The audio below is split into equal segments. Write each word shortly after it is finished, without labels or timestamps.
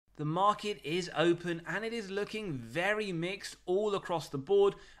The market is open and it is looking very mixed all across the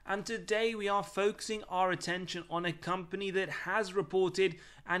board, and today we are focusing our attention on a company that has reported,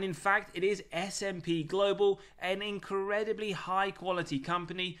 and in fact it is S&P Global, an incredibly high quality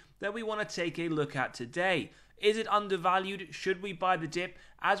company that we want to take a look at today. Is it undervalued? Should we buy the dip?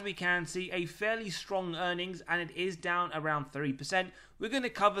 As we can see, a fairly strong earnings and it is down around 3%. We're going to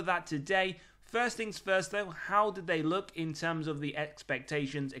cover that today. First things first though, how did they look in terms of the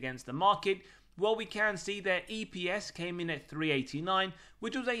expectations against the market? Well, we can see their EPS came in at 389,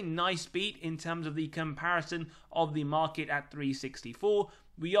 which was a nice beat in terms of the comparison of the market at 364.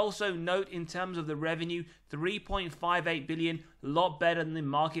 We also note in terms of the revenue, 3.58 billion, a lot better than the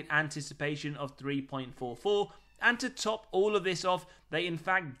market anticipation of 3.44. And to top all of this off, they in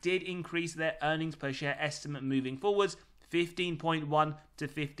fact did increase their earnings per share estimate moving forwards, 15.1 to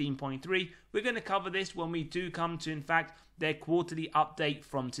 15.3. We're going to cover this when we do come to, in fact, their quarterly update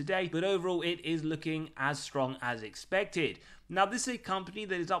from today, but overall it is looking as strong as expected. Now, this is a company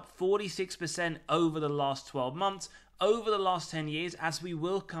that is up 46% over the last 12 months. Over the last 10 years, as we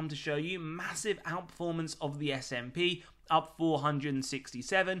will come to show you, massive outperformance of the S&P, up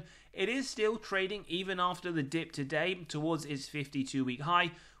 467. It is still trading even after the dip today towards its 52-week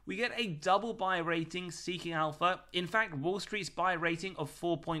high. We get a double buy rating seeking alpha. In fact, Wall Street's buy rating of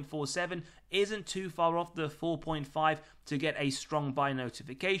 4.47 isn't too far off the 4.5 to get a strong buy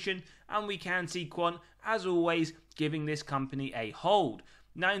notification. And we can see Quant, as always, giving this company a hold.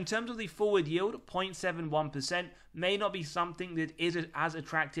 Now, in terms of the forward yield, 0.71% may not be something that is as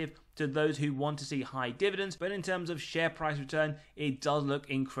attractive to those who want to see high dividends, but in terms of share price return, it does look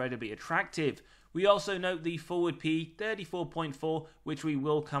incredibly attractive. We also note the forward P, 34.4, which we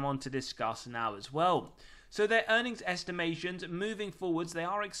will come on to discuss now as well. So their earnings estimations moving forwards, they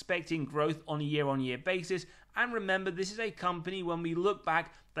are expecting growth on a year-on-year basis. And remember, this is a company, when we look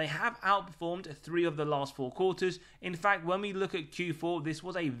back, they have outperformed 3 of the last 4 quarters. In fact, when we look at Q4, this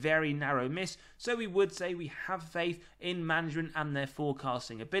was a very narrow miss. So we would say we have faith in management and their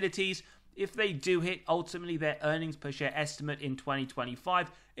forecasting abilities. If they do hit ultimately their earnings per share estimate in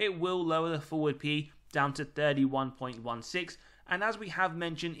 2025, it will lower the forward P down to 31.16. And as we have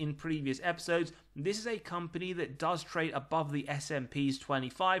mentioned in previous episodes, this is a company that does trade above the S&P's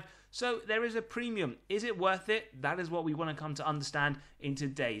 25, so there is a premium. Is it worth it? That is what we want to come to understand in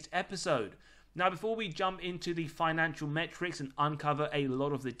today's episode. Now, before we jump into the financial metrics and uncover a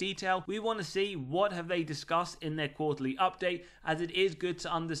lot of the detail, we want to see what have they discussed in their quarterly update, as it is good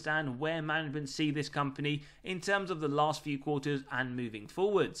to understand where management see this company in terms of the last few quarters and moving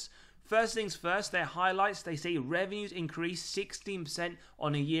forwards. First things first, their highlights, they say revenues increased 16%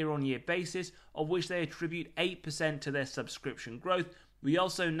 on a year-on-year basis, of which they attribute 8% to their subscription growth. We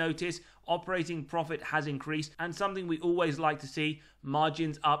also notice operating profit has increased, and something we always like to see,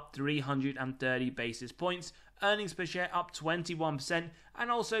 margins up 330 basis points, earnings per share up 21%,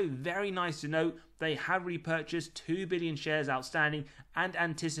 and also very nice to note, they have repurchased 2 billion shares outstanding and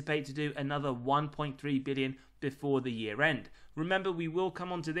anticipate to do another 1.3 billion before the year end. Remember, we will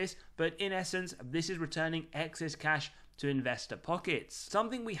come on to this, but in essence, this is returning excess cash to investor pockets.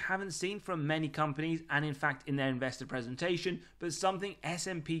 Something we haven't seen from many companies, and in fact in their investor presentation, but something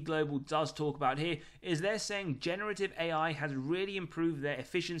S&P Global does talk about here, is they're saying generative AI has really improved their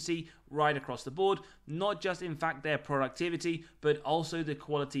efficiency right across the board, not just in fact their productivity, but also the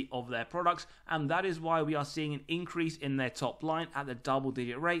quality of their products, and that is why we are seeing an increase in their top line at the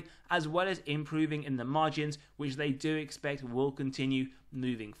double-digit rate, as well as improving in the margins, which they do expect will continue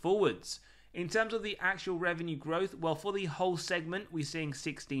moving forwards. In terms of the actual revenue growth, well, for the whole segment, we're seeing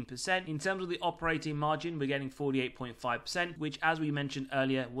 16%. In terms of the operating margin, we're getting 48.5%, which, as we mentioned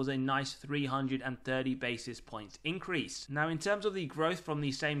earlier, was a nice 330 basis points increase. Now, in terms of the growth from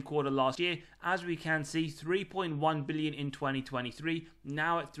the same quarter last year, as we can see, 3.1 billion in 2023,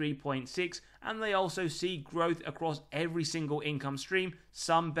 now at 3.6, and they also see growth across every single income stream,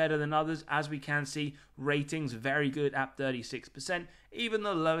 some better than others. As we can see, ratings very good at 36%. Even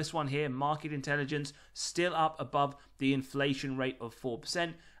the lowest one here, market intelligence, still up above the inflation rate of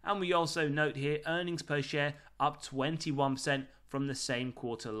 4%. And we also note here earnings per share up 21% from the same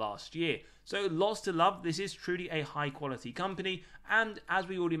quarter last year. So lots to love. This is truly a high quality company, and as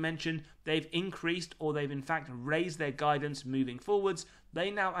we already mentioned, they've increased, or they've in fact raised their guidance moving forwards. They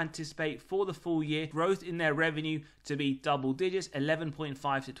now anticipate for the full year growth in their revenue to be double digits,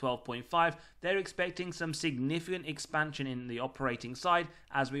 11.5 to 12.5. They're expecting some significant expansion in the operating side,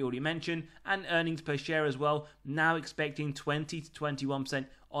 as we already mentioned, and earnings per share as well, now expecting 20 to 21%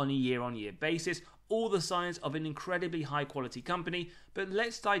 on a year-on-year basis. All the signs of an incredibly high quality company, but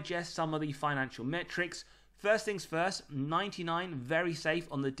let's digest some of the financial metrics. First things first, 99, very safe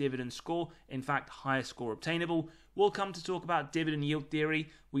on the dividend score, in fact highest score obtainable. We'll come to talk about dividend yield theory.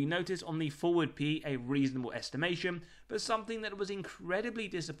 We notice on the forward P a reasonable estimation, but something that was incredibly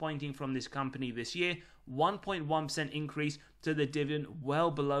disappointing from this company this year, 1.1% increase to the dividend,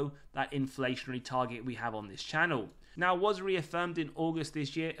 well below that inflationary target we have on this channel. Now, was reaffirmed in August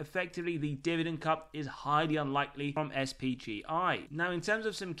this year, effectively the dividend cut is highly unlikely from SPGI. Now, in terms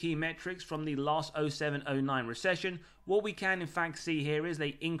of some key metrics from the last 07-09 recession, what we can in fact see here is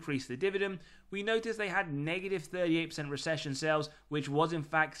they increased the dividend. We notice they had negative 38% recession sales, which was in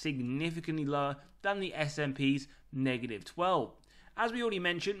fact significantly lower than the S&P's negative 12%. As we already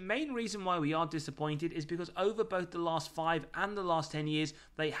mentioned, main reason why we are disappointed is because over both the last 5 and the last 10 years,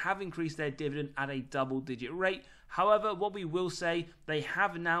 they have increased their dividend at a double-digit rate. However, what we will say, they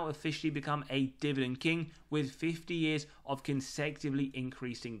have now officially become a dividend king with 50 years of consecutively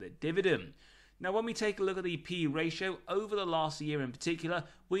increasing the dividend. Now, when we take a look at the P ratio over the last year in particular,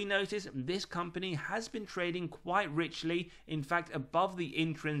 we notice this company has been trading quite richly, in fact above the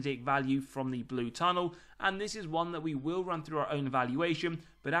intrinsic value from the blue tunnel, and this is one that we will run through our own evaluation,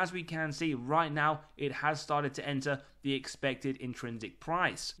 but as we can see right now, it has started to enter the expected intrinsic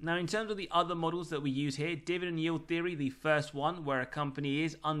price. Now, in terms of the other models that we use here, dividend yield theory, the first one where a company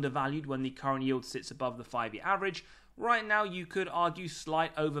is undervalued when the current yield sits above the 5-year average. Right now, you could argue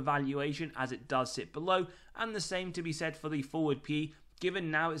slight overvaluation as it does sit below, and the same to be said for the forward P.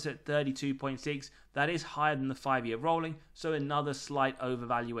 Given now it's at 32.6, that is higher than the 5-year rolling, so another slight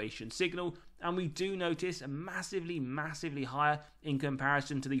overvaluation signal. And we do notice a massively higher in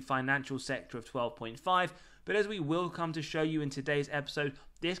comparison to the financial sector of 12.5. But as we will come to show you in today's episode,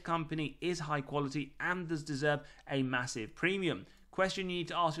 this company is high quality and does deserve a massive premium. Question you need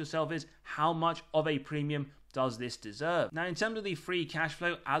to ask yourself is, how much of a premium does this deserve? Now, in terms of the free cash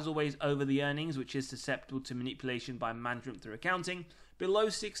flow, as always over the earnings, which is susceptible to manipulation by management through accounting, below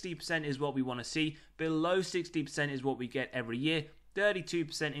 60% is what we want to see. Below 60% is what we get every year.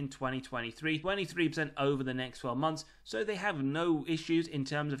 32% in 2023, 23% over the next 12 months, so they have no issues in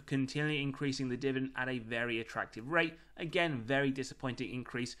terms of continually increasing the dividend at a very attractive rate. Again, very disappointing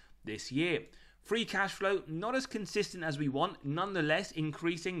increase this year. Free cash flow, not as consistent as we want, nonetheless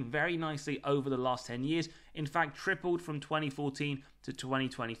increasing very nicely over the last 10 years. In fact, tripled from 2014 to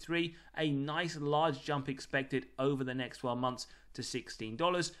 2023. A nice large jump expected over the next 12 months to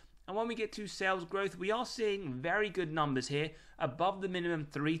 $16. And when we get to sales growth, we are seeing very good numbers here, above the minimum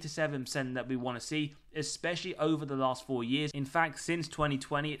 3 to 7% that we want to see, especially over the last 4 years. In fact, since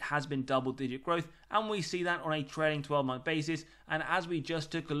 2020, it has been double-digit growth, and we see that on a trailing 12-month basis. And as we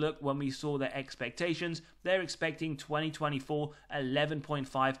just took a look when we saw their expectations, they're expecting 2024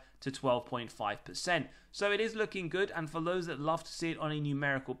 11.5 to 12.5%. So it is looking good, and for those that love to see it on a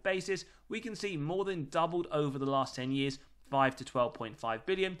numerical basis, we can see more than doubled over the last 10 years, 5 to 12.5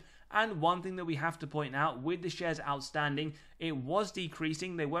 billion. And one thing that we have to point out, with the shares outstanding, it was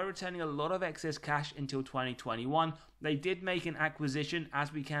decreasing. They were returning a lot of excess cash until 2021. They did make an acquisition,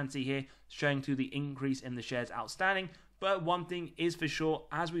 as we can see here, showing through the increase in the shares outstanding. But one thing is for sure,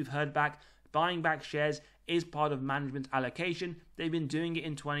 as we've heard back, buying back shares is part of management allocation. They've been doing it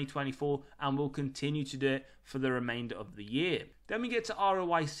in 2024 and will continue to do it for the remainder of the year. Then we get to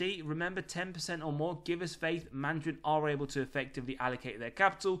ROIC. Remember, 10% or more, give us faith, management are able to effectively allocate their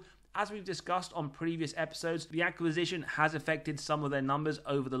capital. As we've discussed on previous episodes, the acquisition has affected some of their numbers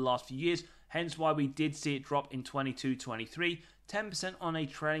over the last few years, hence why we did see it drop in 22-23, 10% on a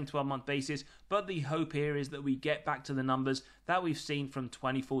trailing 12-month basis, but the hope here is that we get back to the numbers that we've seen from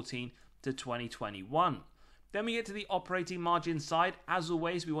 2014 to 2021. Then we get to the operating margin side. As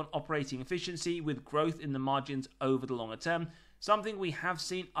always, we want operating efficiency with growth in the margins over the longer term. Something we have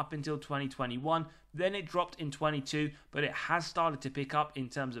seen up until 2021, then it dropped in 22, but it has started to pick up in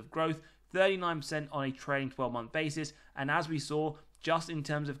terms of growth, 39% on a trailing 12-month basis, and as we saw, just in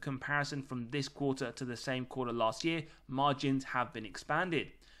terms of comparison from this quarter to the same quarter last year, margins have been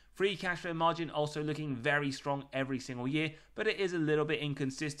expanded. Free cash flow margin also looking very strong every single year, but it is a little bit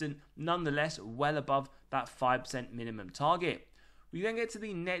inconsistent, nonetheless well above that 5% minimum target. We then get to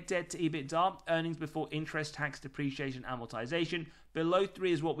the net debt to EBITDA, earnings before interest, tax, depreciation, amortization. Below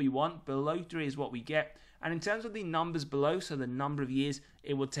 3 is what we want, below 3 is what we get. And in terms of the numbers below, so the number of years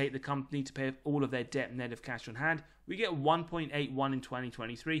it will take the company to pay off all of their debt net of cash on hand, we get 1.81 in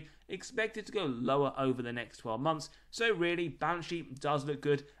 2023. expected to go lower over the next 12 months. So really, balance sheet does look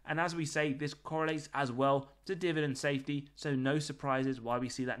good, and as we say, this correlates as well to dividend safety, so no surprises why we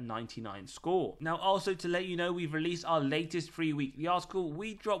see that 99 score. Now also to let you know, we've released our latest free weekly article.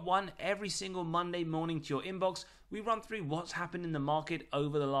 We drop one every single Monday morning to your inbox. We run through what's happened in the market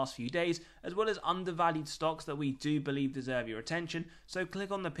over the last few days, as well as undervalued stocks that we do believe deserve your attention. So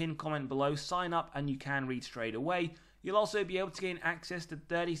click on the pinned comment below, sign up, and you can read straight away. You'll also be able to gain access to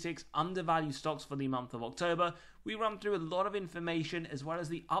 36 undervalued stocks for the month of October. We run through a lot of information as well as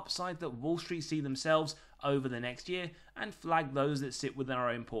the upside that Wall Street see themselves over the next year and flag those that sit within our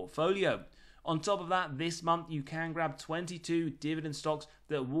own portfolio. On top of that, this month you can grab 22 dividend stocks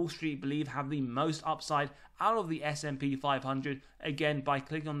that Wall Street believe have the most upside out of the S&P 500, again by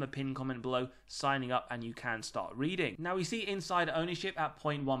clicking on the pinned comment below, signing up, and you can start reading. Now we see insider ownership at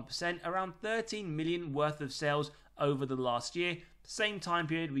 0.1%, around 13 million worth of sales over the last year. Same time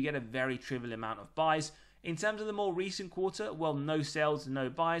period, we get a very trivial amount of buys. In terms of the more recent quarter, well, no sales, no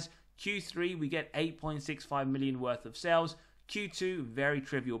buys. Q3, we get 8.65 million worth of sales. Q2, very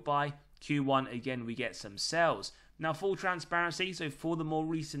trivial buy. Q1, again, we get some sales. Now, full transparency, so for the more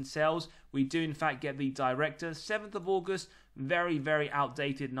recent sales, we do in fact get the director, 7th of August, very, very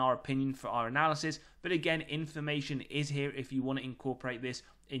outdated in our opinion for our analysis. But again, information is here if you want to incorporate this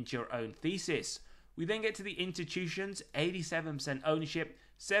into your own thesis. We then get to the institutions, 87% ownership,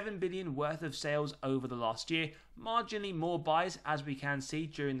 7 billion worth of sales over the last year, marginally more buys as we can see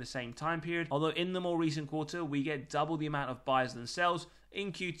during the same time period, although in the more recent quarter we get double the amount of buys than sales.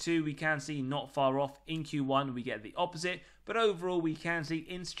 In Q2 we can see not far off, in Q1 we get the opposite, but overall we can see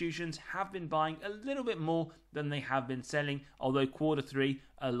institutions have been buying a little bit more than they have been selling, although quarter 3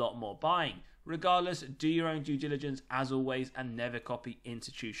 a lot more buying. Regardless, do your own due diligence as always and never copy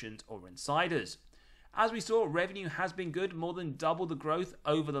institutions or insiders. As we saw, revenue has been good, more than double the growth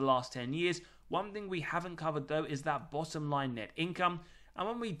over the last 10 years. One thing we haven't covered though is that bottom line net income. And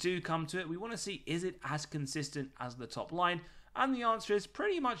when we do come to it, we want to see, is it as consistent as the top line? And the answer is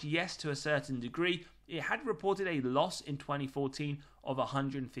pretty much yes to a certain degree. It had reported a loss in 2014 of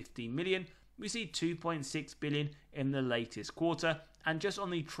 115 million. We see 2.6 billion in the latest quarter. And just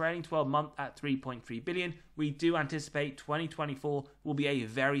on the trailing 12 month at 3.3 billion, we do anticipate 2024 will be a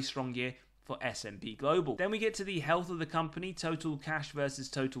very strong year for S&P Global. Then we get to the health of the company, total cash versus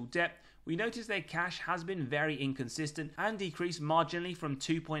total debt. We notice their cash has been very inconsistent and decreased marginally from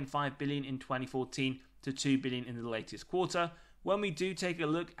 2.5 billion in 2014 to 2 billion in the latest quarter. When we do take a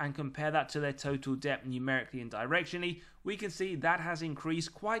look and compare that to their total debt numerically and directionally, we can see that has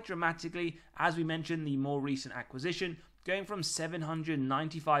increased quite dramatically, as we mentioned the more recent acquisition, going from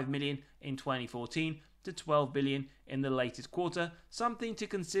 795 million in 2014 to 12 billion in the latest quarter. Something to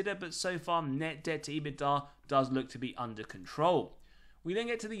consider, but so far net debt to EBITDA does look to be under control. We then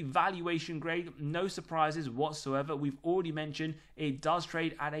get to the valuation grade. No surprises whatsoever. We've already mentioned it does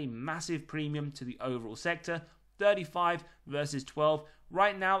trade at a massive premium to the overall sector, 35 versus 12.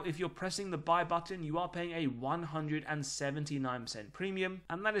 Right now, if you're pressing the buy button, you are paying a 179% premium,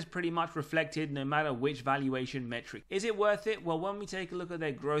 and that is pretty much reflected no matter which valuation metric. Is it worth it? Well, when we take a look at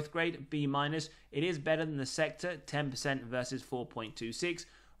their growth grade, B-, it is better than the sector, 10% versus 4.26.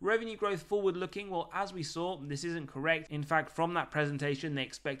 Revenue growth forward looking, well, as we saw, this isn't correct. In fact, from that presentation, they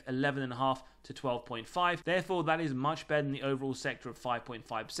expect 11.5 to 12.5. Therefore, that is much better than the overall sector of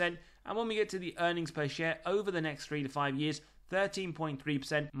 5.5%. And when we get to the earnings per share over the next 3 to 5 years,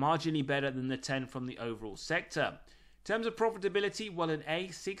 13.3%, marginally better than the 10 from the overall sector. In terms of profitability, well, an A,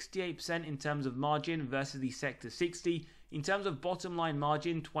 68% in terms of margin versus the sector 60%. In terms of bottom line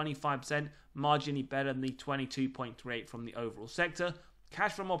margin, 25%, marginally better than the 22.38 from the overall sector.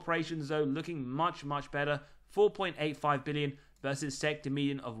 Cash from operations, though, looking much, much better, 4.85 billion versus sector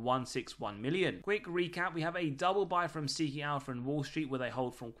median of 161 million. Quick recap, we have a double buy from Seeking Alpha and Wall Street with a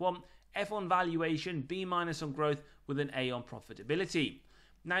hold from Quant, F on valuation, B- on growth with an A on profitability.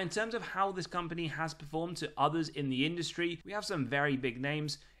 Now, in terms of how this company has performed to others in the industry, we have some very big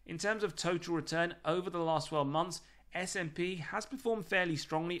names. In terms of total return over the last 12 months, S&P has performed fairly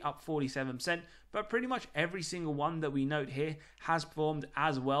strongly, up 47%, but pretty much every single one that we note here has performed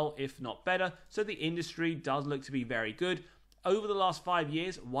as well, if not better, so the industry does look to be very good. Over the last 5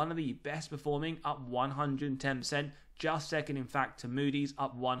 years, one of the best performing, up 110%, just second in fact to Moody's,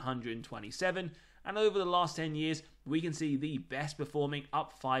 up 127%, and over the last 10 years, we can see the best performing,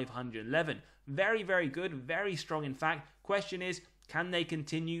 up 511. Very, very good, very strong in fact. Question is, can they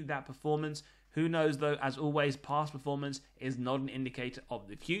continue that performance? Who knows though, as always, past performance is not an indicator of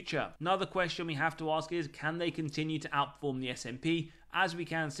the future. Another question we have to ask is, can they continue to outperform the S&P? As we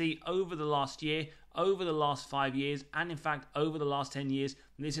can see, over the last year, over the last 5 years, and in fact over the last 10 years,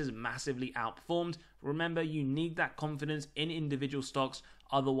 this has massively outperformed. Remember, you need that confidence in individual stocks,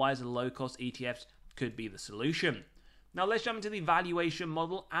 otherwise low-cost ETFs could be the solution. Now let's jump into the valuation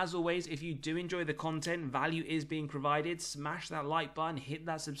model. As always, if you do enjoy the content, value is being provided, smash that like button, hit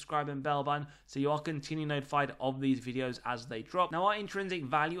that subscribe and bell button so you are continually notified of these videos as they drop. Now our intrinsic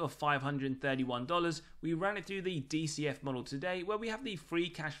value of $531, we ran it through the DCF model today where we have the free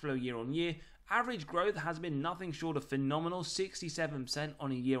cash flow year on year. Average growth has been nothing short of phenomenal, 67%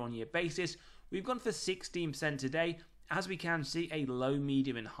 on a year-on-year basis. We've gone for 16% today, as we can see a low,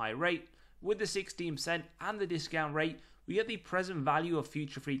 medium and high rate. With the 16% and the discount rate, we get the present value of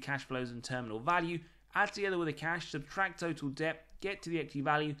future free cash flows and terminal value, add together with the cash, subtract total debt, get to the equity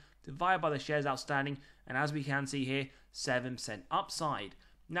value, divide by the shares outstanding, and as we can see here, 7% upside.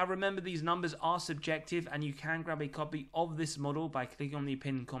 Now remember, these numbers are subjective and you can grab a copy of this model by clicking on the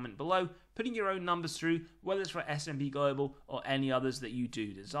pinned comment below, putting your own numbers through, whether it's for S&P Global or any others that you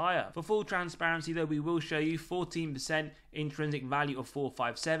do desire. For full transparency though, we will show you 14% intrinsic value of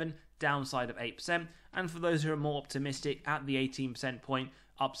 457, downside of 8%, and for those who are more optimistic, at the 18% point,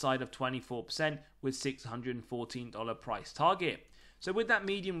 upside of 24% with $614 price target. So with that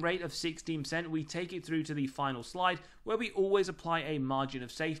medium rate of 16%, we take it through to the final slide where we always apply a margin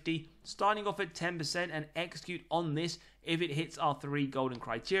of safety, starting off at 10% and execute on this if it hits our 3 golden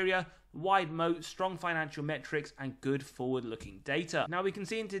criteria: wide moat, strong financial metrics, and good forward-looking data. Now we can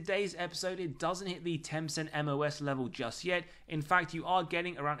see in today's episode it doesn't hit the 10% MOS level just yet. In fact, you are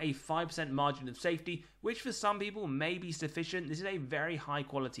getting around a 5% margin of safety, which for some people may be sufficient. This is a very high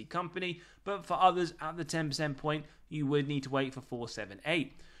quality company, but for others at the 10% point, you would need to wait for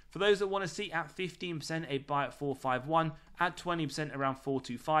 478. For those that want to see at 15%, a buy at 451, at 20% around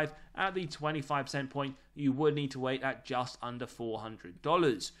 425, at the 25% point, you would need to wait at just under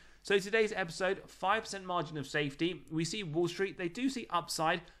 $400. So today's episode, 5% margin of safety. We see Wall Street, they do see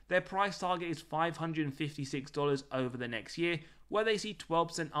upside. Their price target is $556 over the next year, where they see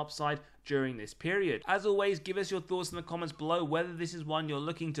 12% upside during this period. As always, give us your thoughts in the comments below whether this is one you're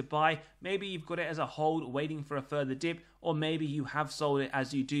looking to buy. Maybe you've got it as a hold waiting for a further dip, or maybe you have sold it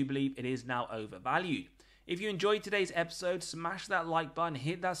as you do believe it is now overvalued. If you enjoyed today's episode, smash that like button,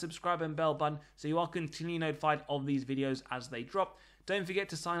 hit that subscribe and bell button so you are continually notified of these videos as they drop. Don't forget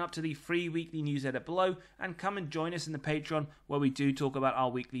to sign up to the free weekly newsletter below and come and join us in the Patreon where we do talk about our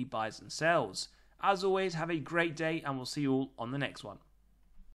weekly buys and sells. As always, have a great day and we'll see you all on the next one.